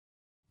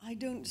I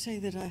don't say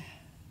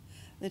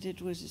that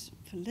it was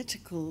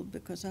political,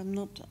 because I'm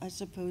not, I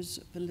suppose,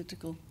 a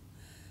political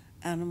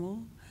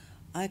animal.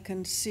 I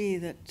can see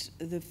that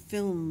the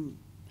film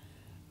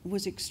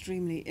was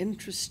extremely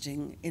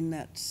interesting in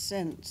that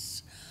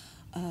sense,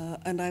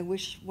 and I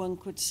wish one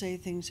could say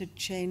things had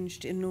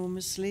changed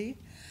enormously,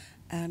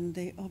 and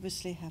they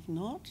obviously have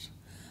not.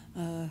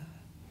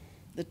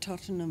 The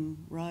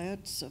Tottenham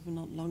riots of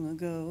not long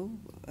ago,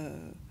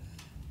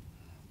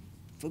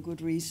 for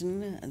good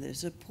reason, and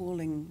there's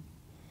appalling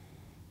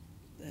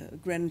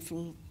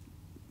Grenfell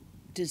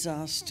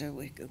disaster.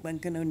 One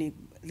can only,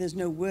 there's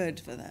no word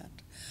for that.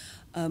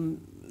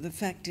 The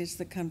fact is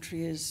the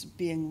country is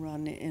being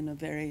run in a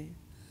very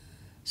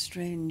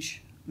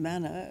strange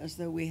manner, as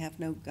though we have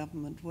no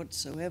government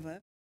whatsoever.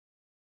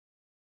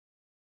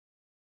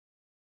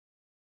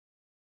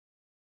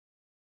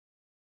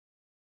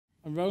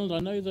 And Roland, I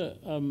know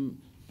that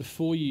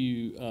before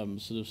you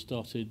sort of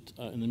started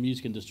in the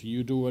music industry,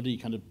 you'd already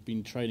kind of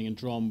been training, and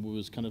drama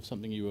was kind of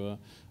something you were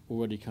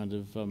already kind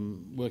of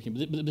working.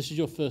 But this is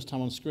your first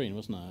time on screen,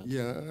 wasn't it?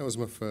 Yeah, that was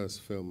my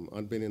first film.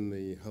 I'd been in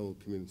the whole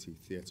community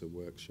theatre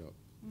workshop.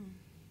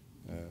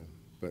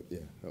 But yeah,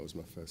 that was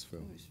my first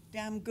film. It was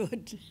damn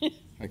good.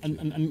 Thank you.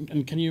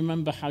 And can you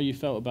remember how you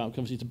felt about,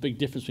 obviously it's a big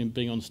difference between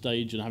being on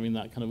stage and having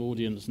that kind of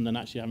audience and then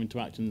actually having to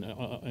act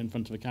in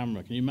front of a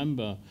camera. Can you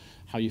remember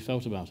how you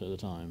felt about it at the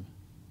time?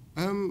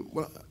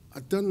 Well,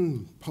 I'd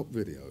done pop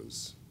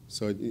videos,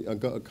 so I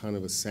got a kind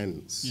of a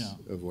sense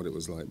of what it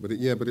was like. But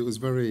it was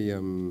very,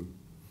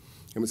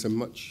 it was a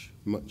much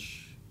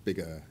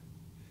bigger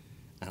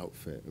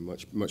outfit, a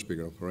much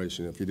bigger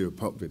operation. If you do a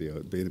pop video,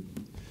 it'd be,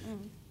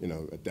 you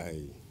know, a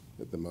day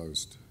at the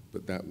most.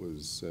 But that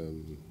was,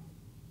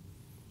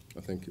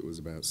 I think it was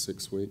about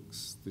 6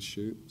 weeks to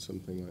shoot,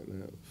 something like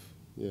that.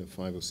 Yeah,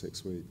 5 or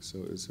 6 weeks. So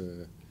it was,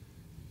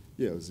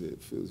 it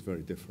was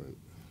very different.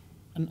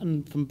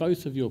 And from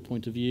both of your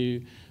point of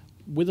view,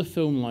 with a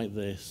film like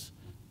this,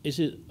 is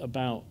it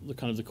about the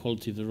kind of the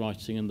quality of the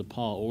writing and the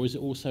part, or is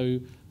it also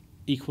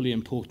equally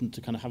important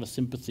to kind of have a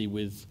sympathy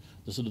with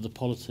the sort of the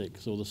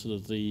politics or the sort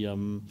of the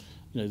you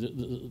know,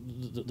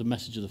 the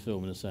message of the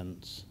film in a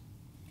sense?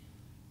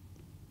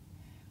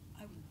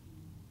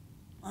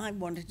 I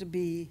wanted to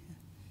be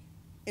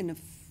in a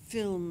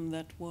film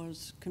that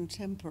was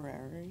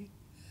contemporary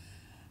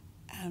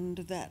and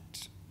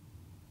that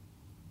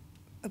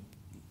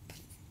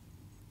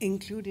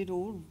included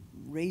all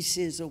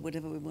races, or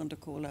whatever we want to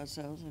call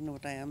ourselves. I don't know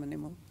what I am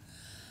anymore.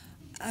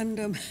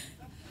 And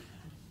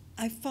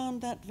I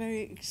found that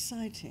very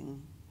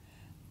exciting.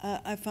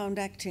 I found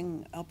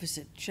acting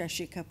opposite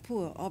Shashi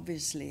Kapoor,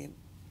 obviously,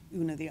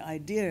 you know, the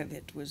idea of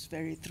it was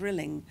very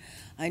thrilling.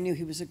 I knew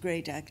he was a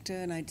great actor,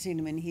 and I'd seen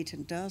him in Heat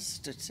and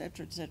Dust,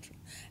 etc., etc.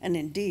 And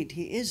indeed,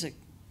 he is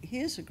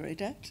a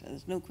great actor,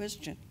 there's no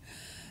question.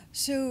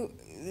 So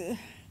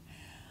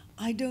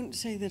I don't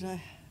say that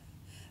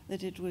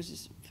it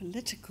was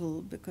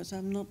political, because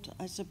I'm not,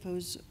 I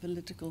suppose, a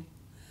political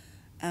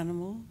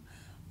animal.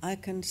 I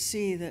can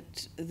see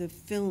that the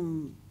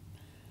film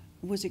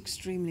was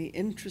extremely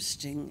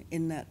interesting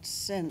in that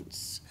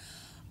sense,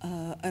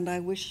 and I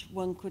wish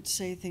one could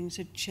say things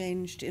had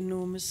changed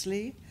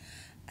enormously,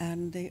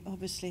 and they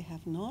obviously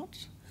have not.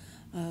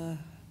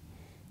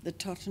 The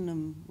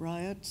Tottenham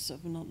riots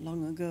of not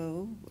long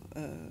ago,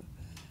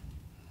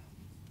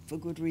 for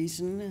good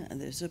reason, and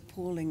there's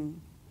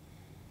appalling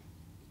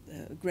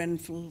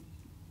Grenfell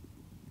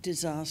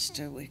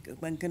disaster.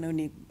 One can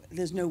only,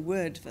 there's no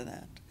word for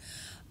that.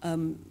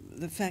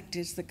 The fact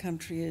is the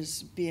country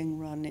is being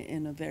run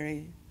in a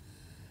very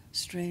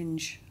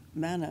strange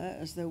manner,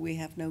 as though we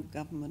have no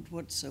government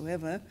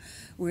whatsoever,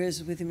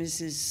 whereas with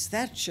Mrs.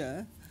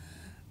 Thatcher,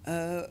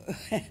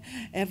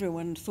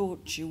 everyone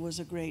thought she was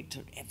a great,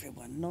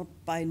 everyone, not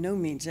by no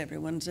means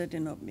everyone,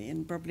 certainly not me,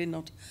 and probably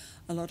not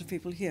a lot of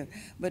people here,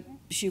 but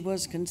she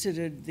was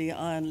considered the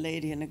Iron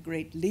Lady and a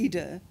great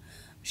leader.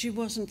 She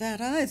wasn't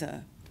that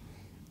either.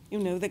 You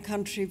know, the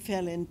country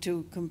fell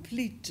into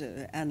complete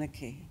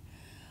anarchy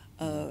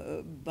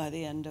by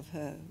the end of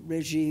her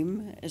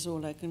regime, is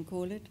all I can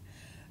call it.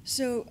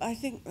 So I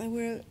think there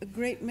were a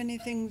great many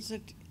things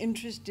that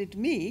interested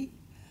me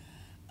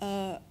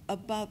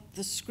about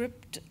the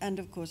script, and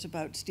of course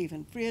about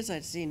Stephen Frears.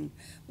 I'd seen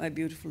My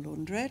Beautiful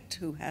Laundrette,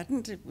 who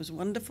hadn't, it was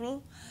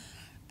wonderful.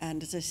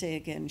 And as I say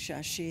again,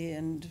 Shashi,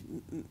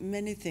 and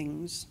many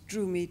things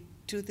drew me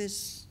to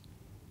this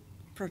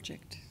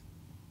project.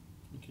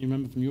 Can you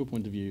remember from your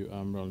point of view,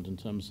 Roland, in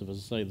terms of, as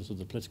I say, the sort of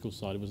the political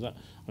side, was that,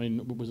 I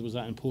mean, was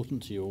that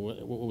important to you,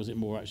 or was it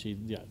more actually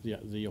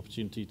the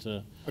opportunity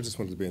to... I just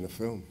wanted to be in the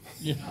film.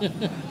 Yeah.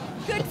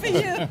 Good for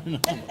you.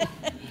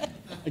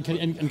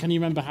 And can you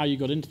remember how you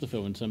got into the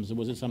film, in terms of,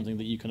 was it something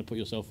that you kind of put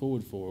yourself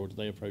forward for, or did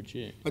they approach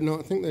you? No,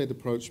 I think they'd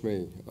approached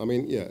me. I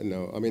mean, yeah,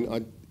 no, I mean,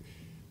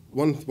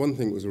 one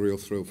thing that was a real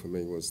thrill for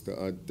me was that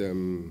I'd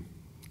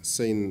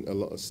seen a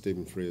lot of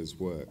Stephen Frears'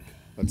 work.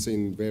 I'd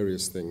seen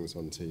various things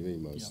on TV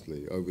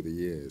mostly over the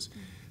years,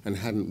 and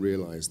hadn't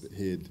realised that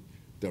he had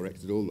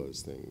directed all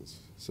those things.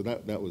 So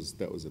that was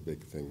a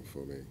big thing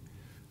for me.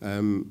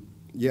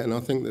 Yeah, and I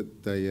think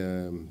that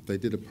they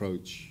did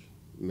approach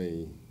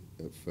me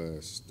at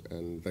first,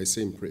 and they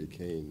seemed pretty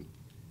keen.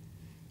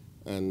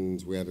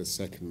 And we had a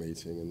second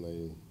meeting,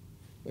 and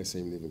they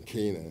seemed even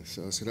keener.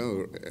 So I said,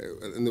 oh,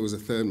 and there was a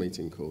third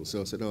meeting call.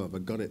 So I said, oh, have I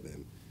got it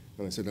then?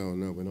 And I said, oh,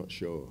 no, we're not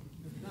sure.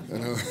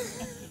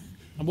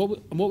 And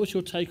what was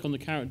your take on the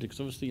character? Because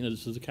obviously, you know,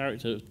 this is the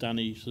character of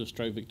Danny sort of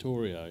stroke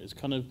Victoria. It's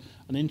kind of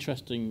a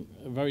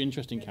very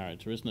interesting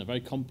character, isn't it?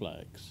 Very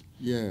complex.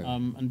 Yeah.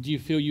 And do you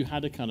feel you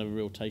had a kind of a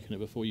real take on it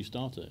before you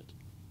started?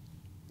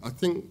 I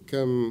think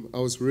I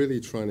was really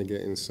trying to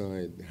get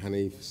inside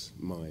Hanif's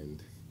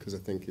mind, because I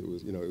think it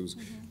was, you know,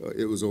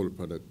 it was all a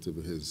product of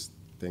his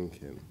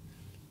thinking.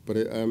 But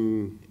it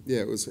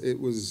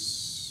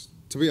was.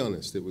 To be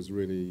honest, it was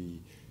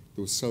really,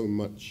 there was so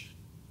much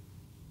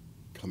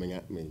coming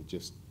at me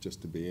just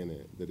to be in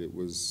it, that it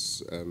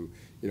was, you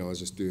know, I was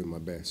just doing my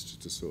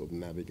best to sort of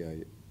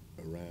navigate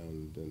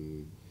around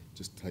and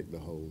just take the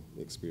whole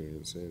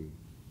experience in.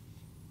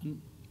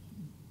 And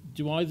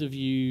do either of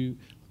you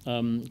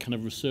kind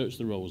of research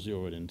the roles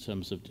you're in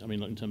terms of, I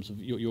mean, in terms of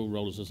your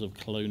role as a sort of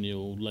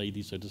colonial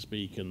lady, so to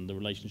speak, and the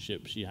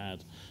relationships you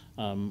had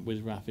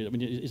with Rafi? I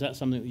mean, is that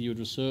something that you would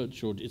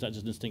research, or is that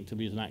just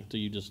instinctively as an actor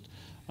you just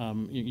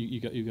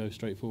you go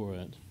straight for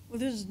it? Well,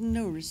 there's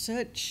no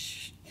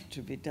research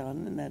to be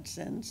done in that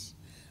sense.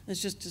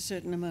 There's just a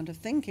certain amount of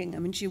thinking. I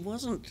mean, she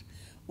wasn't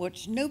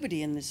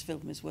nobody in this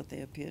film is what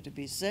they appear to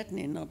be,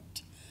 certainly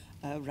not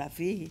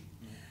Rafi.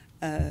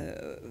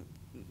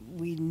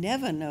 We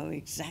never know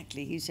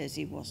exactly. He says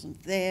he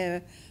wasn't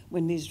there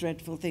when these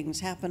dreadful things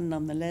happen.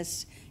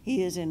 Nonetheless,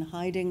 he is in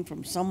hiding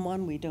from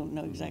someone. We don't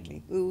know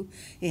exactly who.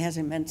 He has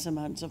immense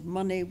amounts of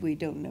money. We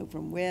don't know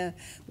from where,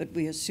 but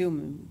we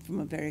assume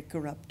from a very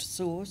corrupt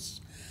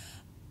source.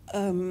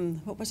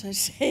 What was I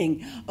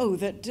saying? Oh,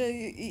 that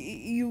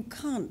you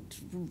can't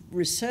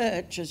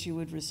research as you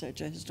would research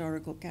a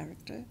historical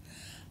character.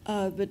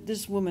 But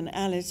this woman,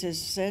 Alice,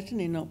 is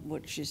certainly not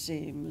what she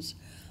seems.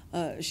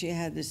 She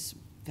had this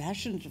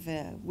passionate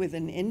affair with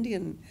an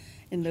Indian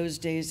in those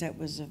days that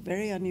was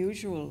very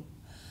unusual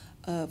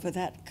for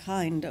that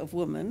kind of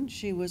woman.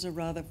 She was a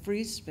rather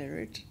free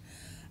spirit,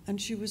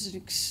 and she was an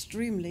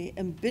extremely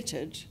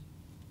embittered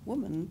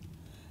woman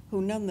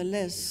who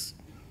nonetheless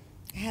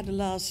had a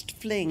last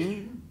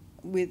fling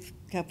with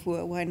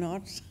Kapoor, why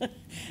not?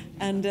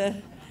 And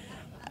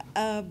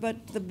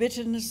but the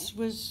bitterness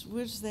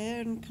was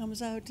there and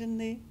comes out in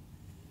the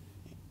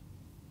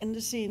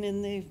scene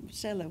in the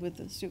cellar with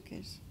the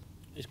suitcase.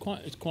 It's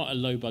quite a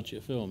low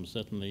budget film,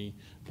 certainly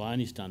by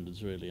any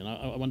standards, really. And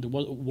I wonder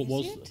what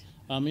was. It?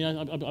 I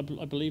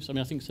believe so. I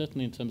mean, I think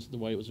certainly in terms of the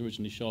way it was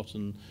originally shot,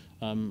 and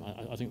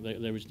I think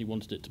they originally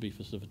wanted it to be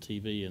for sort of a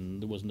TV,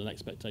 and there wasn't an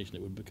expectation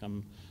it would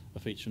become a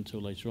feature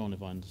until later on,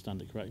 if I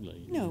understand it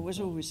correctly. No, it was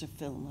always a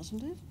film,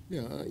 wasn't it?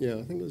 Yeah,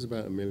 I think it was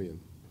about $1 million,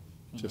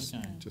 just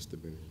Okay. just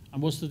 $1 million.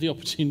 And was there the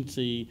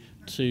opportunity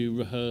to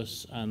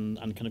rehearse and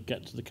kind of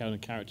get to the kind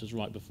of characters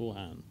right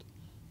beforehand?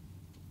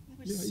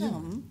 There was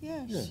some,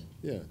 yes.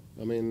 Yeah.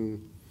 I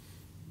mean,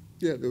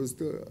 there was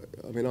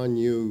I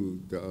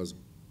knew that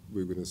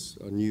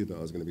I knew that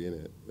I was going to be in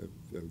it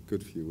a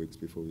good few weeks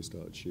before we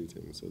started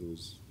shooting, so there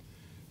was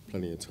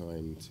plenty of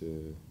time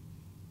to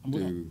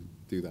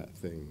do that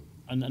thing.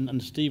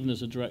 And Stephen,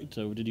 as a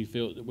director, did you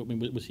feel,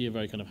 was he a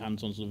very kind of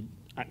hands-on sort of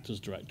actor's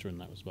director in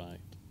that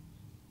respect?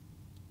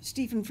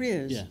 Stephen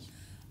Frears? Yes.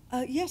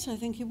 Yes, I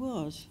think he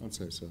was. I'd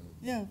say so.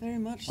 Yeah, very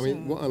much so. I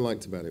mean, what I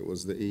liked about it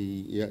was that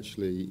he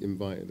actually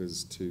invited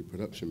us to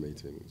production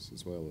meetings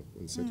as well,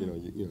 and said, you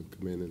know,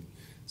 come in and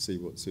see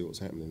what's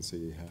happening,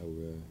 see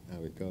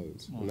how it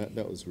goes, and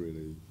that was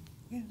really.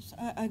 Yes,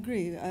 I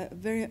agree.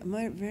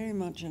 Very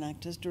much an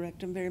actor's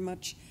director, and very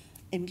much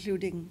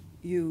including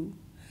you.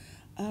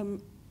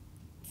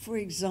 For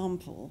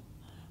example,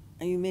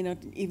 you may not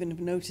even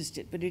have noticed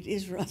it, but it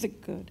is rather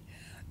good.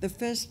 The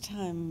first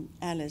time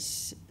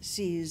Alice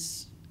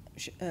sees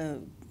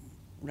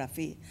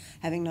Rafi,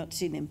 having not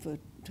seen him for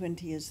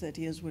 20 years,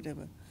 30 years,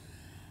 whatever,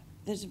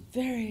 there's a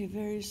very,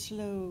 very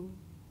slow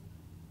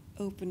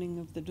opening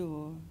of the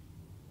door,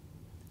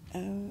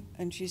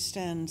 and she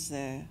stands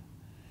there.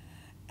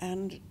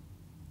 And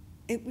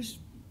it was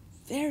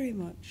very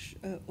much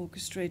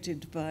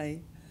orchestrated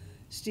by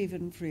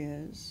Stephen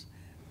Frears,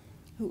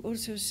 who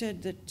also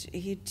said that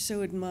he'd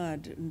so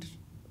admired, and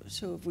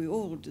so have we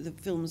all, the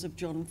films of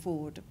John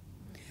Ford,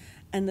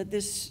 and that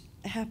this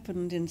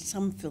happened in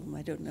some film,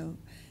 I don't know,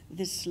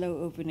 this slow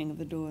opening of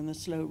the door and the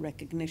slow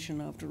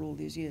recognition after all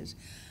these years.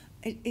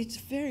 It's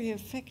very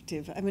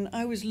effective. I mean,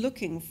 I was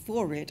looking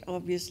for it,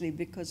 obviously,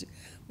 because it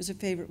was a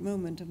favorite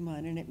moment of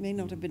mine, and it may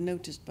not have been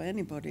noticed by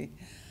anybody,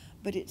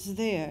 but it's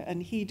there,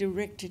 and he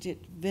directed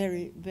it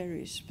very,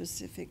 very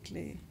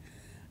specifically.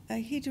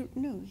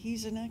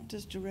 He's an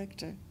actor's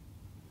director,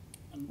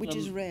 which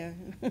is rare.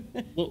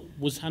 Well,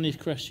 was Hanif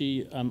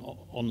Kureishi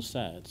on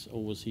set,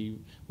 or was he?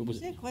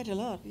 Yeah, quite a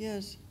lot,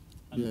 yes.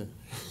 And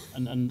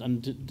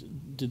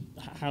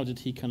how did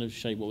he kind of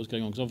shape what was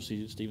going on? Because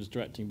obviously Steve was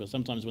directing, but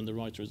sometimes when the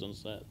writer is on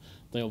set,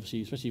 they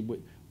obviously,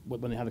 especially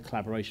when they have a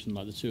collaboration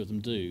like the two of them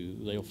do,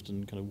 they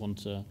often kind of want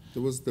to...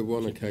 There was the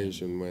one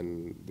occasion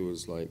when there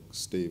was like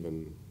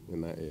Stephen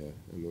in that ear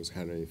and there was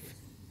Hanif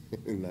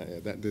in that ear.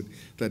 That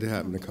did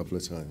happen a couple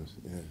of times,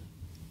 yeah.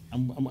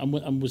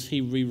 And was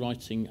he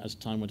rewriting as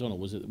time went on, or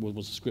was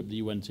the script that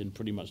you went in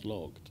pretty much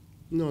logged?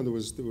 No, there were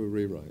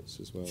rewrites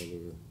as well. There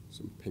were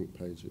some pink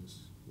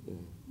pages. Yeah.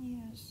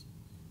 Yes.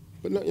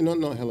 But not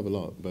a hell of a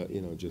lot. But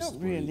just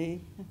not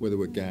really. Where there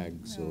were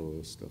gags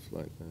or stuff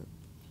like that.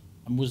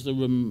 And was there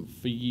room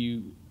for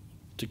you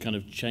to kind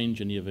of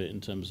change any of it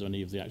in terms of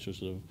any of the actual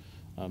sort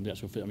of the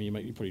actual fit? I mean,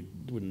 you probably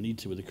wouldn't need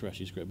to with the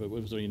Kureishi script, but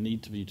was there any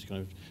need for you to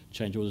kind of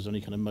change, or was there any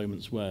kind of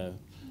moments where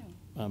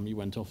you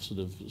went off sort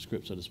of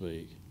script, so to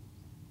speak?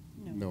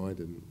 No, I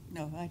didn't.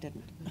 No, I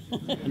didn't.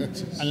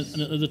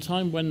 and at the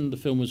time when the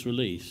film was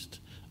released,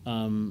 there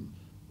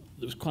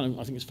was kind of,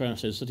 I think it's fair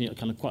enough to say, there's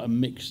kind of quite a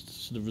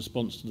mixed sort of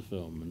response to the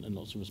film in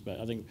lots of respects.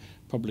 I think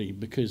probably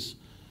because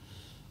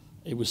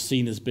it was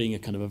seen as being a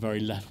kind of a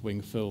very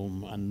left-wing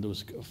film, and there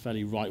was a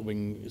fairly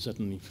right-wing,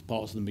 certainly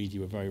parts of the media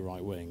were very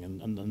right-wing,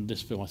 and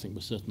this film, I think,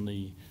 was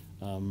certainly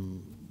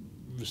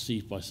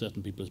received by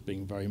certain people as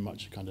being very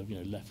much a kind of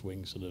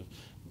left-wing sort of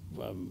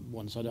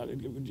one side.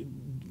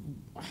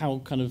 How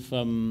kind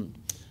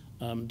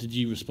of did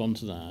you respond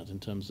to that in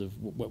terms of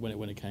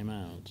when it came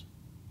out?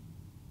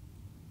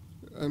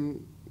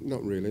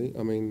 Not really.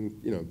 I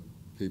mean,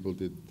 people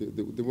did.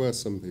 There were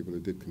some people who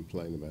did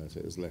complain about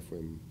it as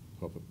left-wing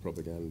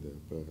propaganda,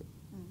 but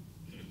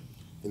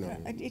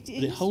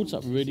it holds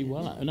up really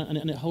well,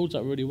 and it holds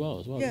up really well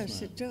as well.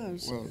 Yes, it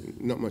does. Well,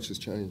 not much has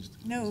changed.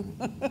 No,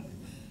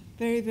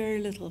 very, very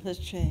little has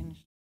changed.